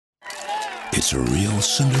It's a real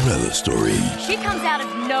Cinderella story. She comes out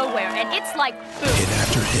of nowhere, and it's like boom. Hit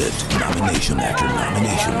after hit, nomination after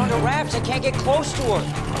nomination. On the rafts, I can't get close to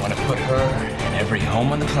her. I want to put her in every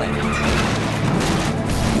home on the planet.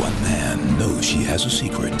 One man knows she has a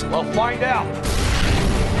secret. Well, find out.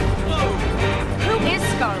 Who is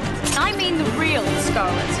Scarlet? I mean the real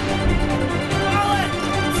Scarlet.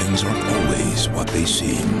 Things aren't always what they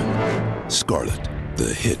seem. Scarlet,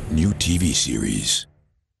 the hit new TV series.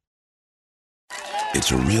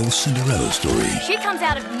 It's a real Cinderella story. She comes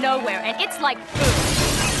out of nowhere, and it's like boom.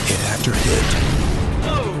 Hit after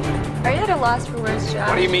hit. Are you at a loss for words, Josh?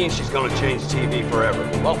 What do you mean she's gonna change TV forever?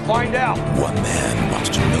 Well, find out. One man wants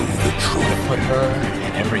to know the truth. Put her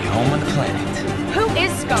in every home on the planet. Who is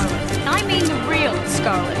Scarlet? I mean the real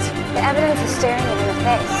Scarlet. The evidence is staring you in the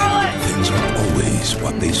face. Things aren't always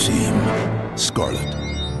what they seem. Scarlet,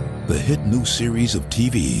 the hit new series of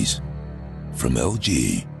TVs from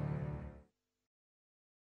LG.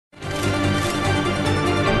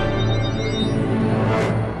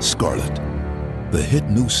 Scarlet, the hit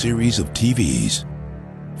new series of TVs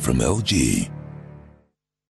from LG.